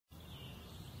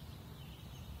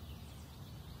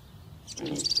Hey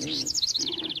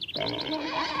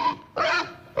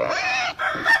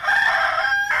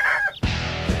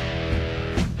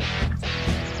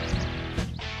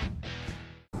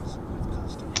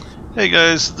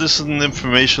guys, this is an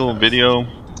informational video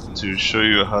to show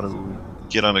you how to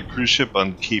get on a cruise ship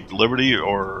on Cape Liberty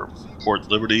or Port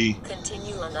Liberty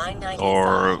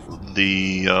or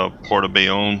the Port of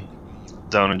Bayonne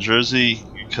down in Jersey,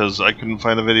 because I couldn't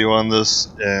find a video on this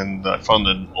and I found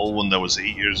an old one that was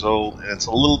 8 years old, and it's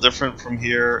a little different from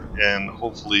here, and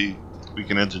hopefully we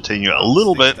can entertain you a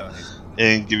little bit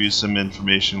and give you some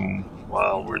information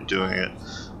while we're doing it.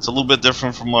 It's a little bit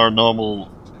different from our normal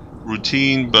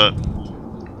routine, but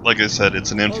like I said,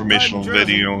 it's an informational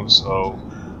video, so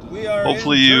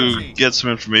hopefully you get some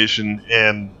information,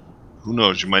 and who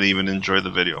knows, you might even enjoy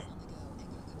the video.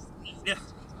 Yeah.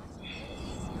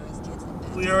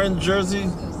 We are in Jersey.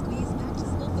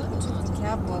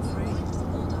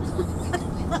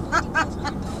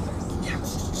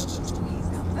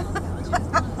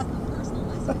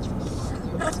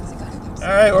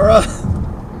 Alright, we're on.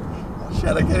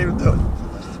 Shit, I can't even do it.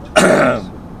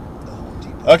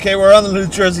 Okay, we're on the New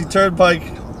Jersey Turnpike.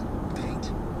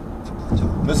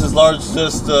 Mrs. Large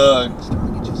just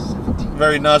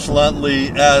very nonchalantly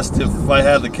asked if I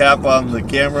had the cap on the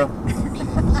camera.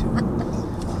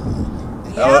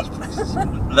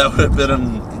 That would have been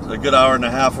a good hour and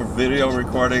a half of video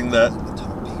recording that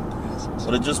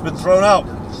would have just been thrown out.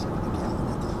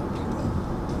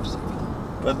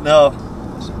 But no,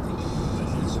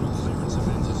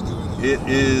 it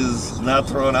is not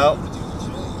thrown out.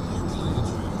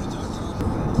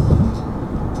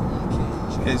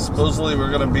 Okay, supposedly we're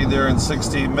going to be there in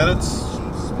 16 minutes.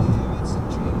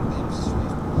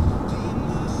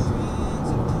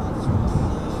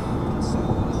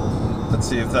 Let's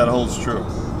see if that holds true.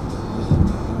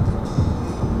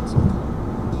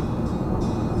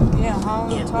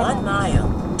 In 1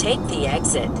 mile, take the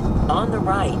exit on the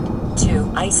right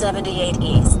to I-78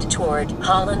 East toward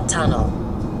Holland Tunnel.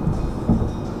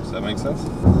 Does that make sense?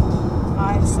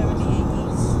 I-78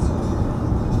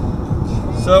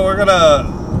 East. So we're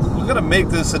gonna make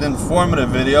this an informative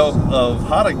video of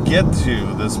how to get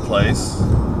to this place.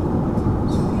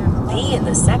 Be in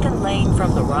the second lane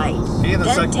from the right. Then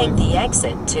take lane. the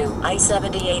exit to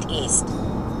I-78 East.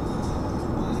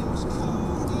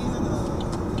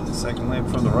 Second lane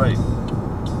from the right.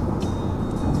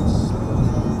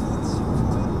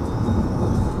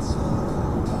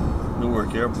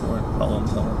 Newark Airport, Holland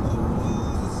Tunnel.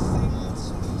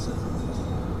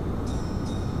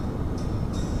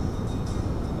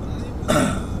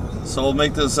 So we'll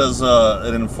make this as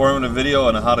an informative video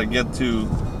on how to get to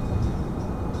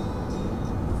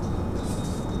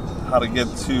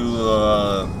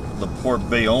the Port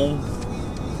Bayonne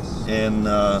in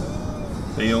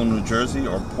Bayonne, New Jersey,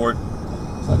 or Port.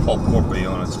 I call Port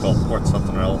Bayonne. It's called Port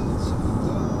something else.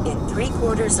 In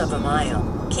 3/4 of a mile,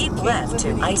 keep left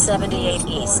to I-78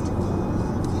 East.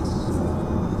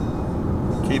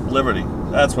 Cape Liberty.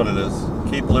 That's what it is.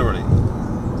 Cape Liberty.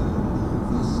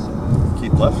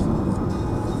 Keep left. I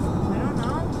don't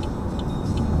know.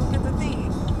 Look at the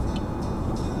thing.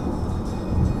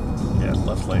 Yeah,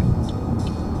 left lane.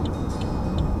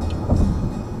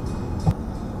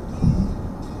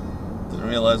 Didn't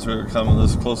realize we were coming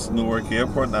this close to Newark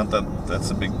Airport. Not that that's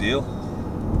a big deal.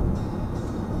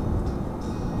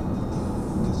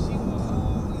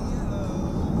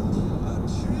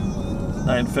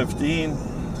 (9:15)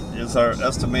 is our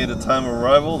estimated time of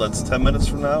arrival. That's 10 minutes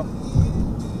from now.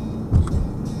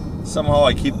 Somehow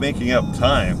I keep making up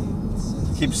time.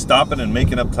 Keep stopping and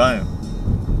making up time.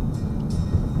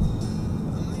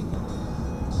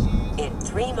 In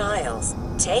 3 miles,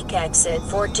 take exit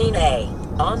 14A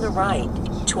on the right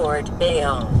toward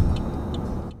Bayonne.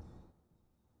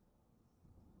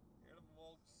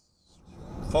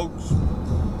 Folks,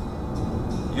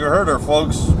 you heard her,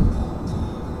 folks.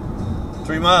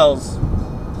 3 miles.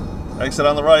 Exit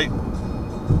on the right.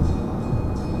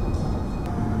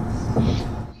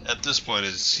 At this point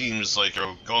it seems like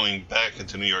you're going back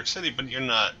into New York City, but you're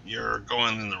not. You're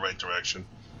going in the right direction.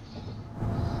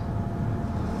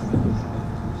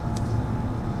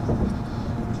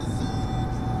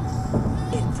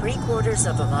 In 3/4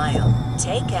 of a mile,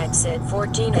 take exit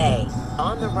 14A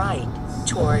on the right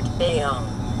toward Bayonne.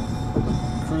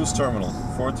 Cruise terminal,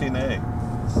 14A.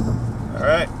 All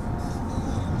right.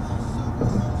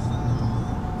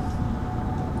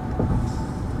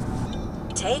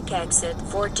 Take exit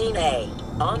 14A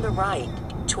on the right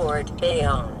toward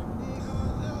Bayonne.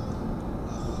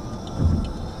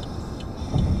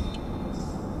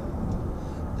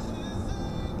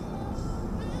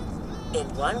 In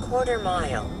 1/4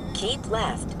 mile, keep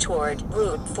left toward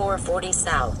Route 440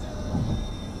 South.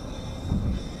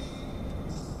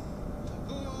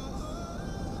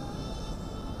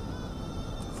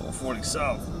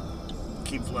 South.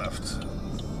 Keep left.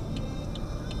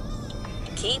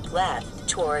 Keep left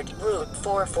toward Route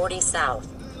 440 South.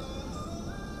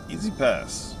 Easy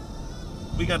pass.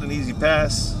 We got an easy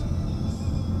pass.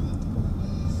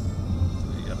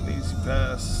 We got an easy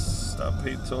pass. Stop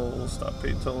pay toll. Stop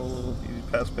pay toll. Easy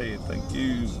pass paid. Thank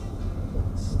you.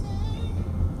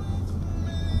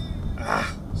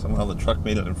 Ah! Somehow the truck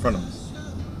made it in front of us.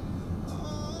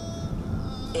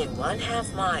 In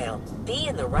 1/2 mile, be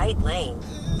in the right lane,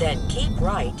 then keep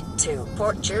right to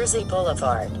Port Jersey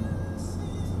Boulevard.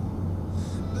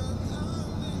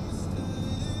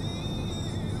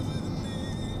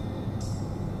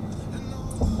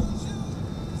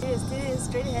 It is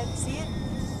straight ahead. See it?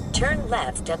 Turn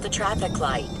left at the traffic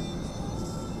light.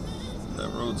 That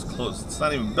road's closed. It's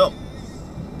not even built.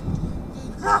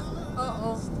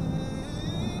 Uh-oh.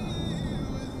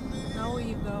 Now where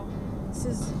you go? This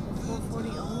is 440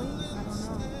 only? I don't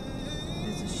know.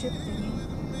 There's a ship thingy.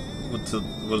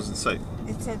 What does it say?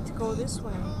 It said to go this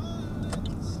way.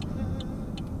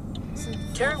 It said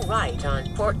Turn right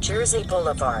on Port Jersey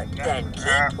Boulevard, then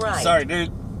keep right. Sorry,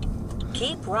 dude.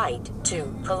 Keep right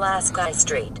to Pulaski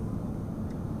Street.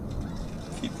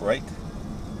 Keep right.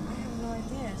 I have no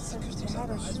idea. It said it had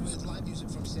a ship. Live music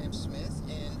from Sam Smith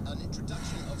and an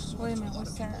introduction of sorts. Wait a minute,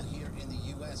 what's that? Here in the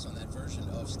U.S. on that version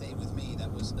of "Stay With Me."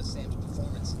 That was Sam's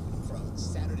performance from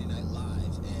Saturday Night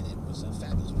Live, and it was a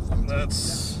fabulous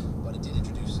performance. But it did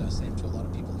introduce Sam to a lot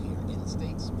of people here in the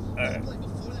States. Alright. Play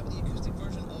before that with the acoustic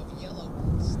version of "Yellow."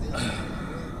 Still on the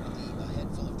road with the Head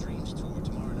Full of Dreams tour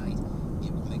tomorrow night.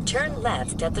 It will make Turn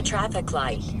left at the traffic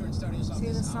light. here and starting us off See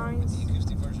the this hour with signs? the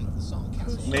acoustic version of the song.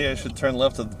 Maybe I should turn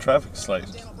left at the traffic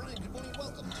light. Dan O'Brien, good morning.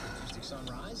 Welcome to Acoustic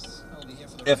Sunrise. I'll be here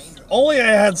for the If remainder of only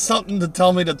I had something to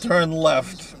tell me to turn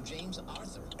left from James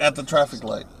Arthur. at the traffic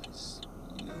light.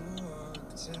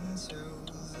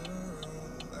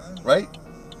 Right?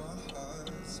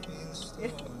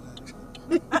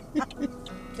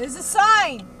 There's a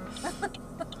sign!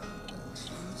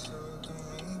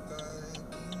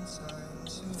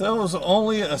 If there was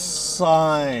only a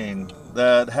sign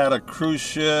that had a cruise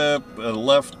ship, a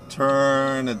left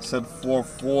turn, it said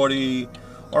 440,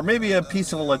 or maybe a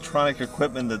piece of electronic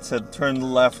equipment that said turn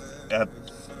left at...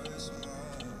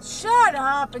 Shut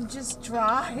up and just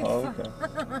drive. Oh, okay.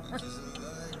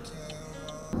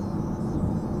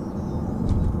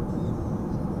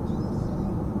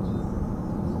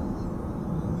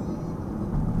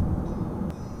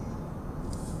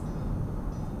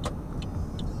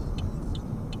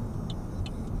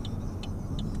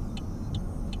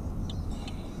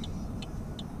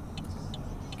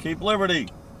 Keep Liberty.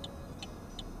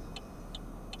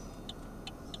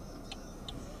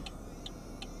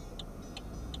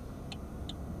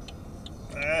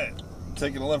 Alright,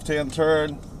 taking a left-hand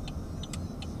turn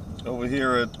over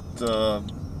here at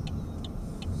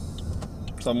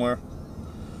somewhere.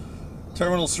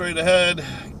 Terminal straight ahead.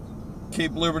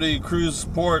 Cape Liberty Cruise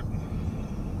Port.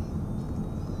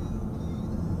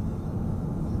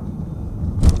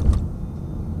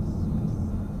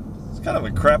 It's kind of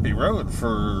a crappy road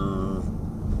for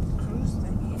Cruise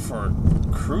thingy.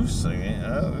 cruising.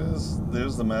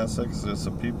 There's the mass exodus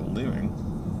of people leaving.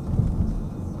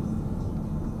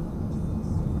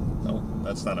 No,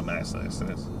 that's not a mass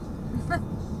exodus.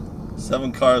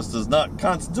 7 cars does not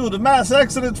constitute a mass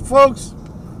exodus, folks.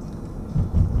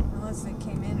 Unless they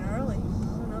came in early.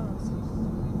 Who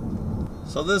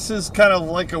knows? So this is kind of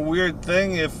like a weird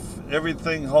thing if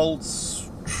everything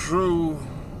holds true.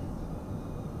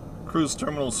 Cruise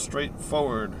terminal straight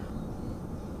forward.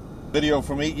 Video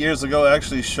from 8 years ago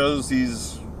actually shows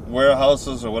these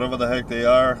warehouses or whatever the heck they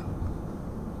are.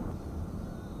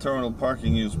 Terminal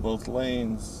parking use both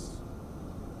lanes.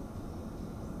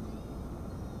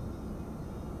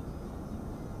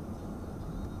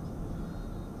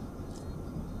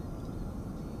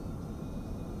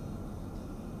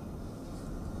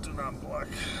 Do not block.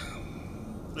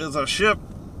 There's our ship.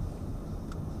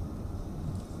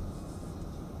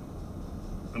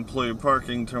 Employee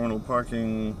parking, terminal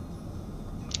parking.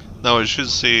 Now I should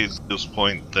say at this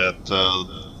point that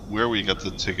where we got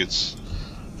the tickets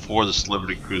for the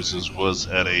Liberty Cruises was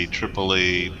at a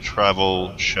AAA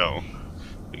travel show.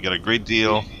 We got a great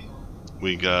deal.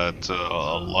 We got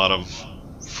a lot of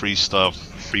free stuff,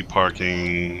 free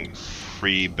parking,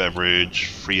 free beverage,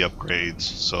 free upgrades,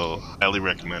 so highly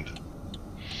recommend.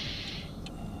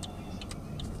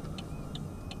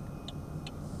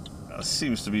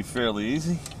 Seems to be fairly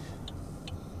easy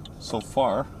so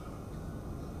far.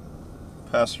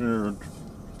 passenger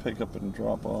pickup and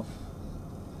drop off.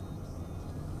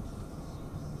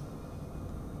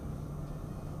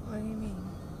 What do you mean?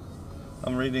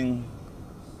 I'm reading.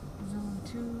 Zone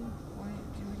 2. What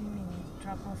do you mean? You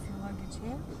drop off your luggage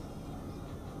here?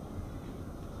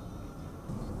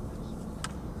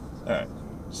 Alright,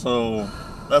 so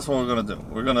that's what we're going to do.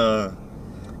 We're going to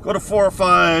go to 4 or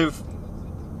 5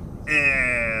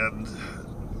 and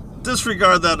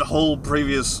disregard that whole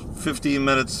previous 15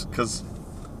 minutes because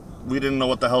we didn't know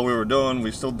what the hell we were doing.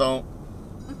 We still don't.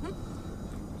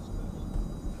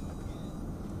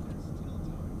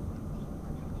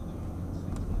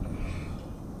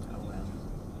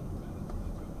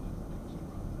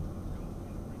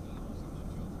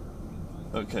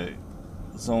 Okay,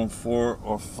 zone 4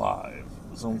 or 5.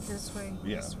 Zone This way.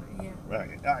 Yeah. This way, yeah.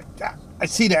 Right. I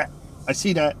see that. I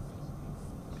see that.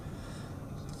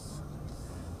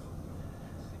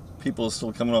 People are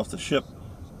still coming off the ship.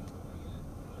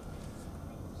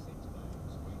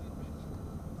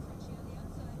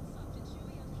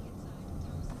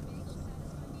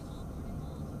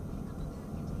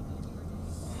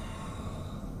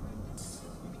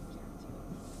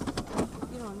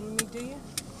 You don't need me, do you?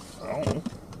 Oh.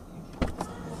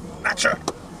 Not sure.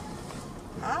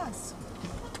 Ask.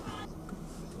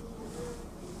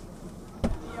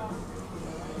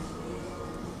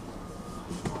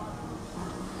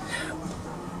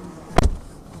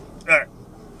 Alright.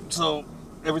 So,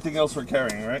 everything else we're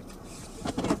carrying, right?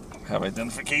 Have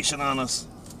identification on us.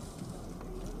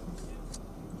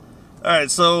 Alright,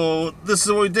 so this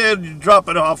is what we did. You drop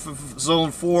it off of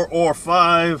zone 4 or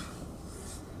 5.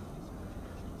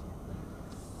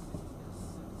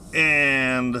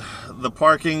 And the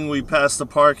parking, we passed the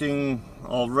parking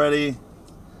already.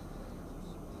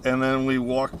 And then we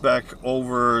walked back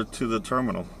over to the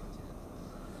terminal.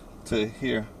 To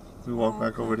here. We walked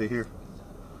back over to here.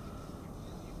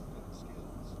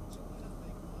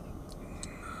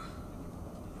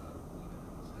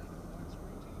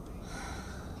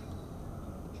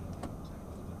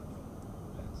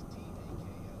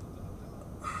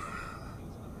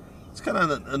 It's kind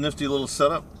of a nifty little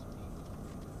setup.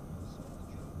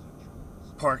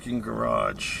 Parking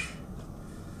garage.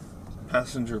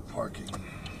 Passenger parking.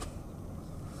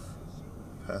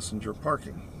 Passenger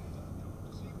parking.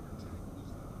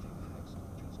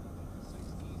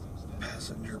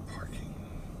 Passenger parking.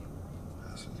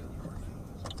 Passenger parking.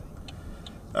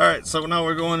 Alright, so now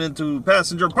we're going into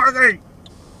passenger parking.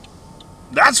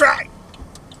 That's right.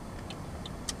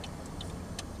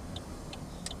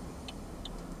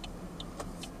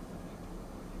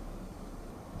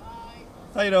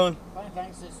 How you doing? Fine,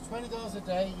 thanks. It's $20 a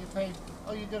day. You pay.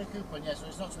 Oh, you got a coupon, yes. So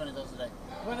it's not $20 a day.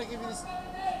 When I give you this,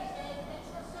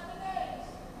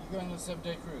 you're going on a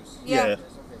 7-day cruise. Yeah. Yes,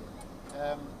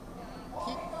 okay.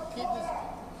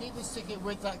 Keep this ticket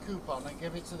with that coupon and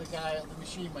give it to the guy at the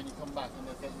machine when you come back, and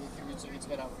they'll give you a ticket to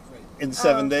get out for free. In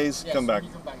 7 days, Yes, come back.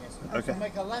 when you come back, yes. Okay. So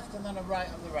make a left and then a right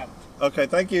on the ramp. Okay,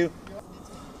 thank you.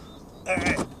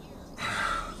 Alright.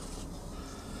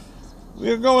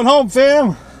 We're going home,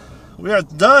 fam. We are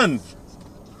done.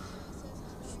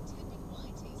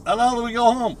 How the hell do we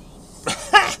go home?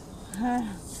 I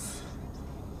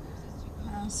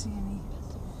don't see any.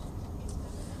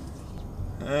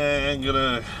 I'm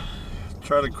gonna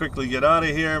try to quickly get out of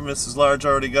here. Mrs. Large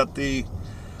already got the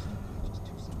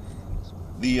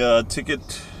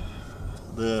ticket,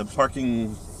 the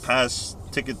parking pass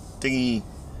ticket thingy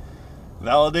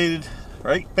validated,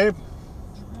 right, babe?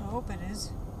 I hope it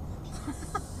is.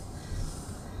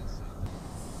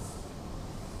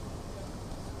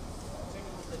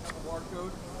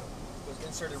 Barcode was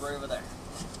inserted right over there.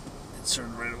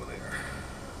 Inserted right over there.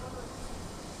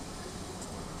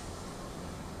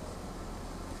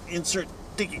 Insert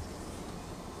ticket.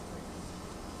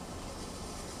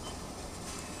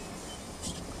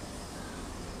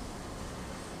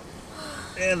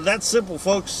 And that's simple,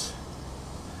 folks.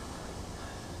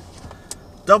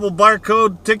 Double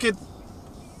barcode ticket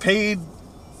paid.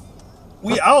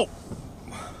 We out.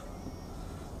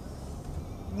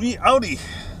 We outie.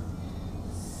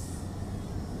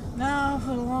 Now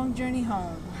for the long journey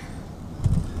home.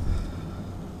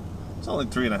 It's only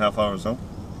 3.5 hours, huh?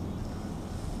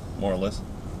 More or less.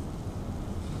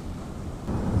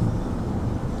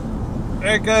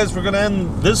 Alright guys, we're going to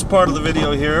end this part of the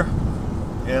video here.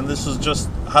 And this is just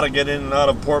how to get in and out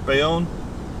of Port Bayonne.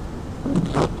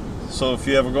 So if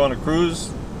you ever go on a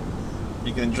cruise,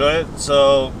 you can enjoy it.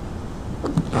 So,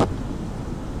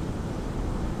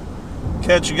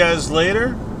 catch you guys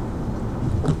later.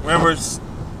 Remember,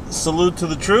 salute to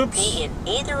the troops. Be in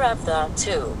either of the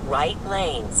 2 right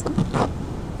lanes.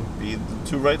 Be in the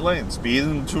 2 right lanes. Speed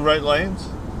in 2 right lanes.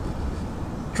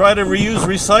 Try to reuse,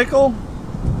 recycle.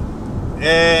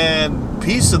 And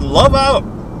peace and love out.